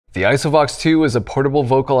The Isovox 2 is a portable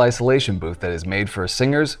vocal isolation booth that is made for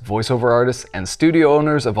singers, voiceover artists, and studio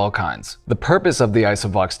owners of all kinds. The purpose of the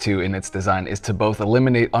Isovox 2 in its design is to both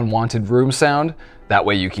eliminate unwanted room sound, that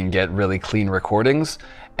way you can get really clean recordings,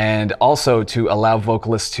 and also to allow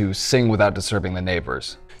vocalists to sing without disturbing the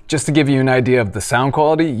neighbors. Just to give you an idea of the sound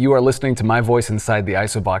quality, you are listening to my voice inside the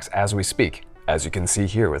Isovox as we speak, as you can see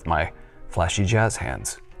here with my flashy jazz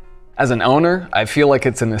hands. As an owner, I feel like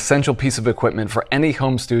it's an essential piece of equipment for any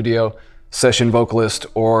home studio, session vocalist,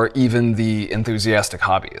 or even the enthusiastic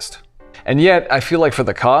hobbyist. And yet, I feel like for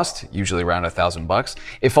the cost, usually around $1,000,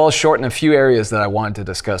 it falls short in a few areas that I wanted to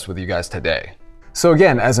discuss with you guys today. So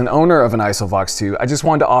again, as an owner of an Isovox 2, I just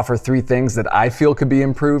wanted to offer 3 things that I feel could be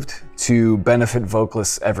improved to benefit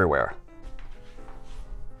vocalists everywhere.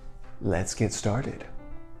 Let's get started.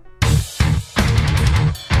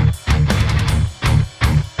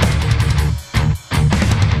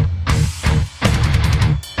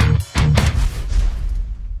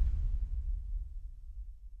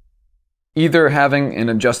 Either having an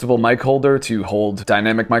adjustable mic holder to hold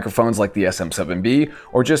dynamic microphones like the SM7B,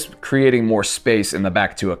 or just creating more space in the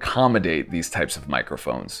back to accommodate these types of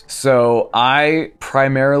microphones. So I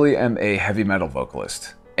primarily am a heavy metal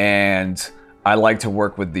vocalist, and I like to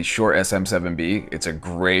work with the Shure SM7B. It's a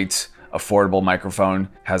great affordable microphone,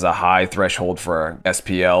 has a high threshold for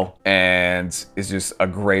SPL, and is just a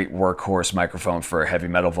great workhorse microphone for heavy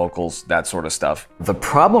metal vocals, that sort of stuff. The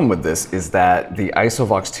problem with this is that the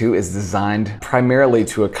Isovox 2 is designed primarily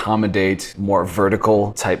to accommodate more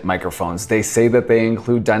vertical type microphones. They say that they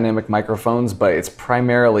include dynamic microphones, but it's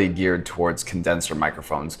primarily geared towards condenser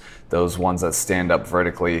microphones, those ones that stand up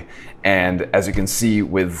vertically. And as you can see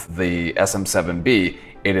with the SM7B,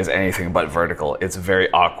 it is anything but vertical. It's very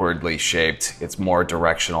awkwardly shaped. It's more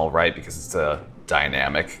directional, right? Because it's a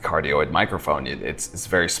dynamic cardioid microphone. It's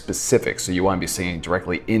very specific, so you want to be singing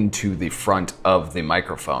directly into the front of the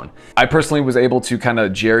microphone. I personally was able to kind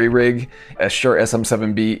of jerry-rig a Shure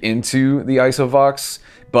SM7B into the Isovox,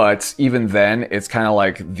 but even then, it's kind of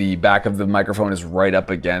like the back of the microphone is right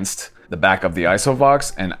up against the back of the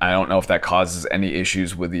Isovox, and I don't know if that causes any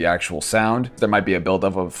issues with the actual sound. There might be a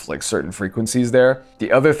buildup of like certain frequencies there.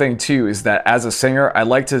 The other thing too is that as a singer, I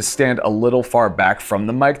like to stand a little far back from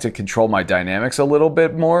the mic to control my dynamics a little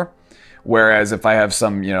bit more. Whereas if I have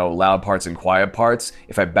some, loud parts and quiet parts,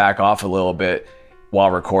 if I back off a little bit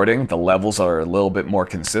while recording, the levels are a little bit more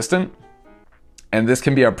consistent. And this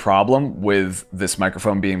can be a problem with this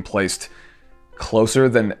microphone being placed closer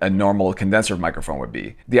than a normal condenser microphone would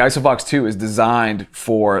be. The Isovox 2 is designed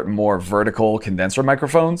for more vertical condenser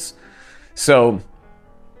microphones. So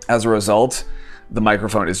as a result, the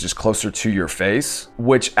microphone is just closer to your face,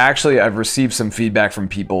 which actually I've received some feedback from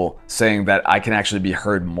people saying that I can actually be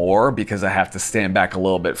heard more because I have to stand back a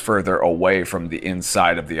little bit further away from the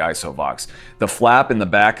inside of the Isovox. The flap in the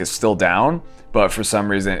back is still down, but for some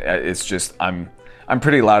reason it's just, I'm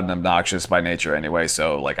pretty loud and obnoxious by nature anyway,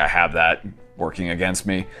 so like I have that working against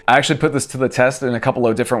me. I actually put this to the test in a couple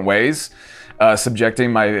of different ways,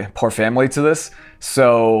 subjecting my poor family to this.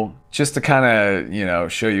 So just to kind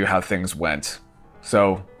of, show you how things went.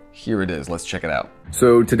 So here it is, let's check it out.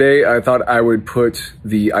 So today I thought I would put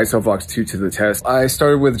the Isovox 2 to the test. I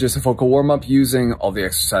started with just a vocal warm-up using all the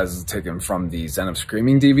exercises taken from the Zen of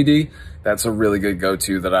Screaming DVD. That's a really good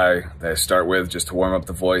go-to that I start with just to warm up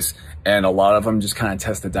the voice. And a lot of them just kind of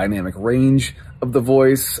test the dynamic range of the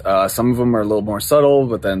voice. Some of them are a little more subtle,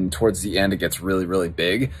 but then towards the end it gets really, really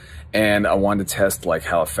big. And I wanted to test like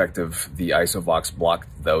how effective the Isovox blocked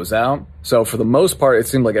those out. So for the most part, it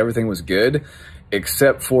seemed like everything was good,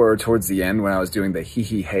 except for towards the end when I was doing the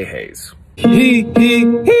hee hey heys. Hee hey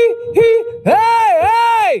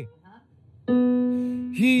hey!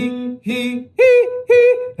 Hee hey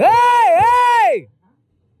hey!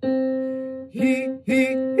 Hee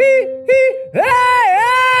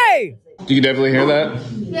hey! You can definitely hear that?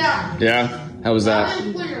 Yeah. Yeah? How was that?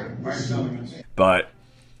 But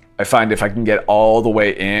I find if I can get all the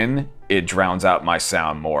way in, it drowns out my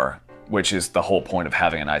sound more, which is the whole point of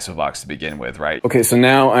having an Isovox to begin with, right? Okay, so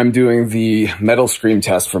now I'm doing the metal scream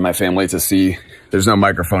test for my family to see. There's no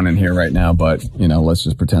microphone in here right now, but let's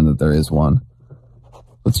just pretend that there is one.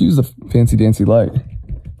 Let's use the fancy dancy light.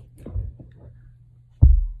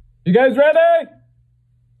 You guys ready?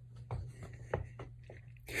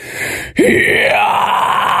 Yeah!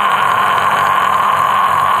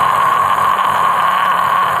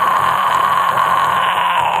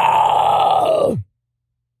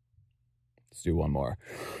 Let's do one more.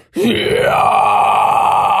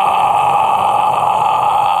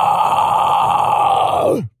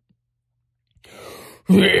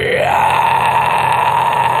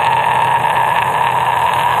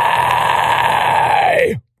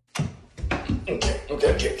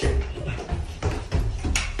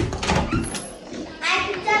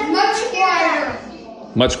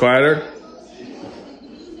 Much quieter?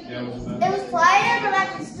 It was quieter, but I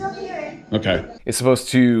can still hear it. Okay. It's supposed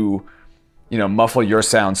to, you know, muffle your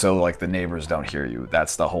sound so like the neighbors don't hear you.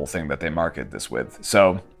 That's the whole thing that they market this with.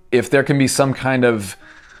 So if there can be some kind of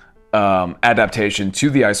adaptation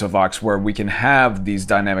to the Isovox where we can have these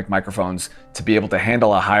dynamic microphones to be able to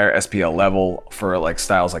handle a higher SPL level for like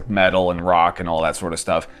styles like metal and rock and all that sort of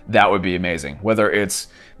stuff, that would be amazing. Whether it's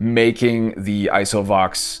making the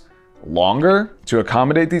Isovox longer to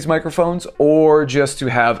accommodate these microphones or just to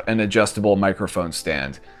have an adjustable microphone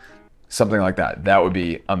stand, something like that, that would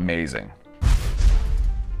be amazing.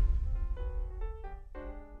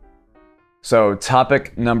 So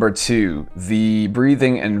topic number 2, the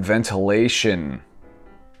breathing and ventilation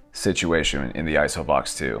situation in the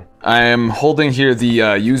Isovox 2. I am holding here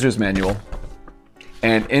the user's manual,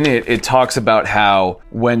 and in it, it talks about how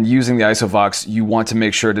when using the Isovox, you want to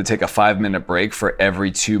make sure to take a 5-minute break for every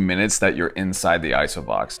 2 minutes that you're inside the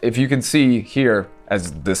Isovox. If you can see here,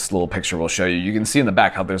 as this little picture will show you, you can see in the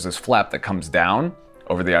back how there's this flap that comes down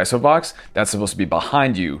over the Isovox. That's supposed to be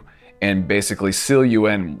behind you and basically seal you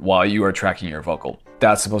in while you are tracking your vocal.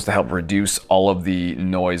 That's supposed to help reduce all of the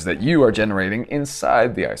noise that you are generating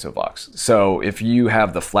inside the Isovox. So if you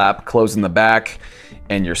have the flap closed in the back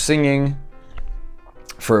and you're singing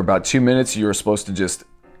for about 2 minutes, you're supposed to just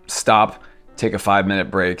stop, take a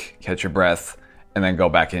 5-minute break, catch your breath, and then go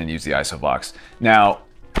back in and use the Isovox. Now,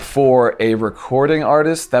 for a recording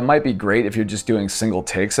artist, that might be great if you're just doing single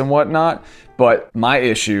takes and whatnot, but my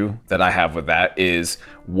issue that I have with that is,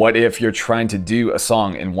 what if you're trying to do a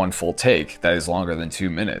song in one full take that is longer than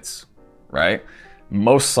 2 minutes, right?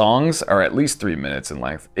 Most songs are at least 3 minutes in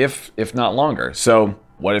length, if not longer. So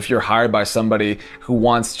what if you're hired by somebody who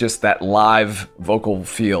wants just that live vocal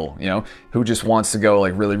feel, you know, who just wants to go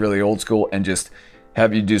like really, really old school and just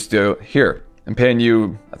have you just do, here, I'm paying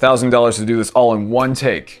you $1,000 to do this all in one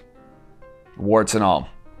take, warts and all.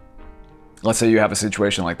 Let's say you have a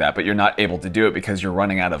situation like that, but you're not able to do it because you're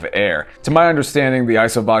running out of air. To my understanding, the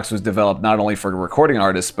Isovox was developed not only for recording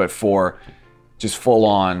artists, but for just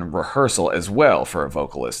full-on rehearsal as well for a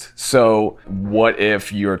vocalist. So what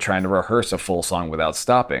if you're trying to rehearse a full song without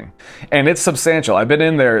stopping? And it's substantial. I've been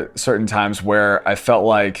in there certain times where I felt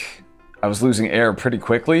like I was losing air pretty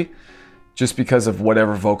quickly just because of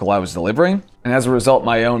whatever vocal I was delivering. And as a result,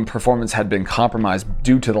 my own performance had been compromised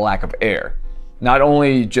due to the lack of air. Not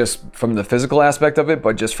only just from the physical aspect of it,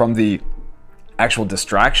 but just from the actual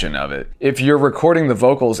distraction of it. If you're recording the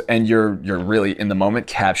vocals and you're really in the moment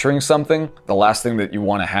capturing something, the last thing that you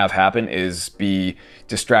want to have happen is be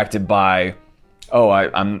distracted by, oh,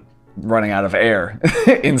 I'm running out of air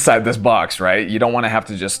inside this box, right? You don't want to have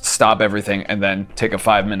to just stop everything and then take a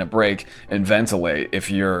 5-minute break and ventilate if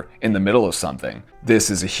you're in the middle of something. This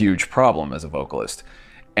is a huge problem as a vocalist.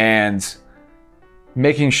 And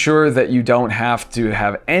making sure that you don't have to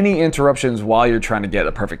have any interruptions while you're trying to get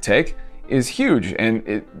a perfect take is huge.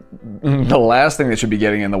 And the last thing that should be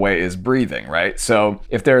getting in the way is breathing, right? So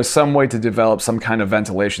if there is some way to develop some kind of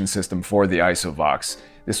ventilation system for the Isovox,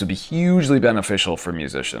 this would be hugely beneficial for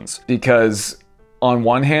musicians, because on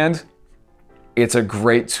one hand, it's a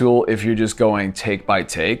great tool if you're just going take by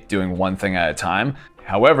take, doing one thing at a time.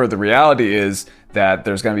 However, the reality is that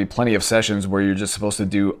there's going to be plenty of sessions where you're just supposed to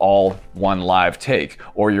do all one live take,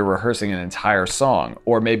 or you're rehearsing an entire song,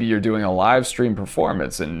 or maybe you're doing a live stream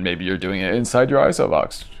performance and maybe you're doing it inside your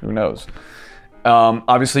Isovox. Who knows?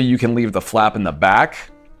 Obviously, you can leave the flap in the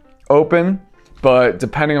back open, but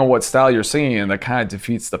depending on what style you're singing in, that kind of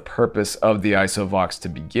defeats the purpose of the Isovox to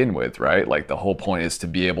begin with, right? Like the whole point is to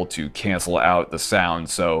be able to cancel out the sound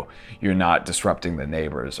so you're not disrupting the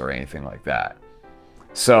neighbors or anything like that.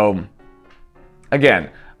 So again,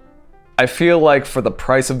 I feel like for the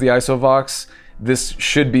price of the Isovox, this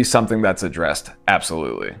should be something that's addressed,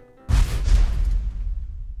 absolutely.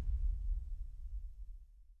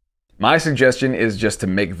 My suggestion is just to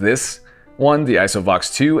make this one, the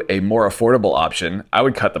Isovox 2, a more affordable option. I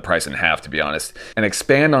would cut the price in half, to be honest, and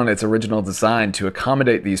expand on its original design to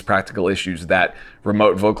accommodate these practical issues that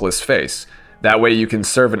remote vocalists face. That way you can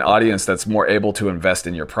serve an audience that's more able to invest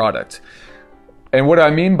in your product. And what I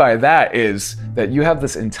mean by that is that you have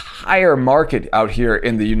this entire market out here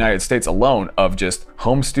in the United States alone of just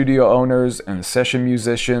home studio owners and session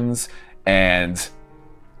musicians and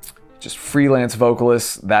just freelance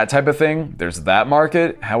vocalists, that type of thing. There's that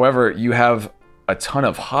market. However, you have a ton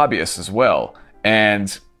of hobbyists as well.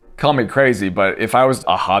 And call me crazy, but if I was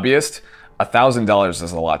a hobbyist, $1,000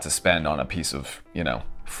 is a lot to spend on a piece of, you know,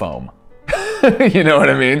 foam. You know what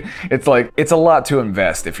I mean? It's like, it's a lot to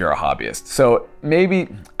invest if you're a hobbyist. So maybe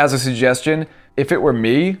as a suggestion, if it were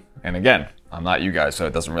me, and again, I'm not you guys, so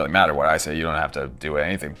it doesn't really matter what I say. You don't have to do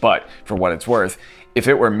anything. But for what it's worth, if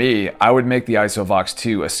it were me, I would make the Isovox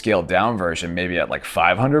 2 a scaled down version, maybe at like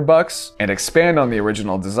 $500, and expand on the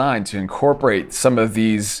original design to incorporate some of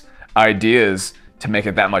these ideas to make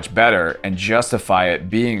it that much better and justify it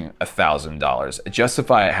being $1,000.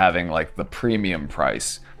 Justify it having like the premium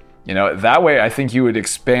price. You know, that way I think you would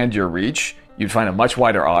expand your reach, you'd find a much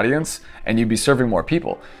wider audience, and you'd be serving more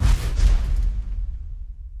people.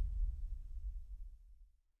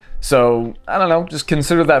 So, I don't know, just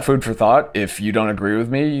consider that food for thought. If you don't agree with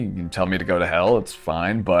me, you can tell me to go to hell, it's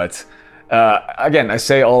fine. But again, I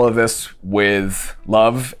say all of this with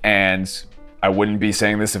love, and I wouldn't be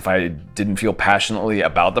saying this if I didn't feel passionately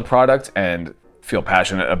about the product and feel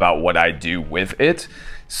passionate about what I do with it.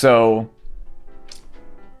 So,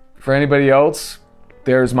 for anybody else,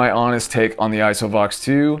 there's my honest take on the Isovox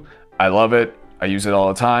 2. I love it, I use it all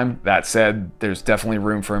the time. That said, there's definitely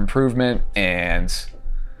room for improvement, and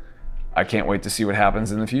I can't wait to see what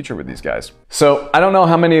happens in the future with these guys. So I don't know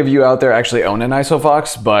how many of you out there actually own an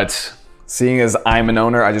Isovox, but seeing as I'm an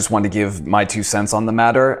owner, I just wanted to give my 2 cents on the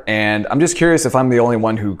matter. And I'm just curious if I'm the only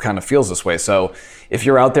one who kind of feels this way. So if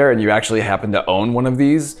you're out there and you actually happen to own one of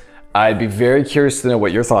these, I'd be very curious to know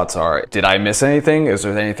what your thoughts are. Did I miss anything? Is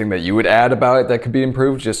there anything that you would add about it that could be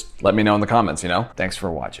improved? Just let me know in the comments, you know? Thanks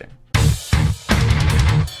for watching.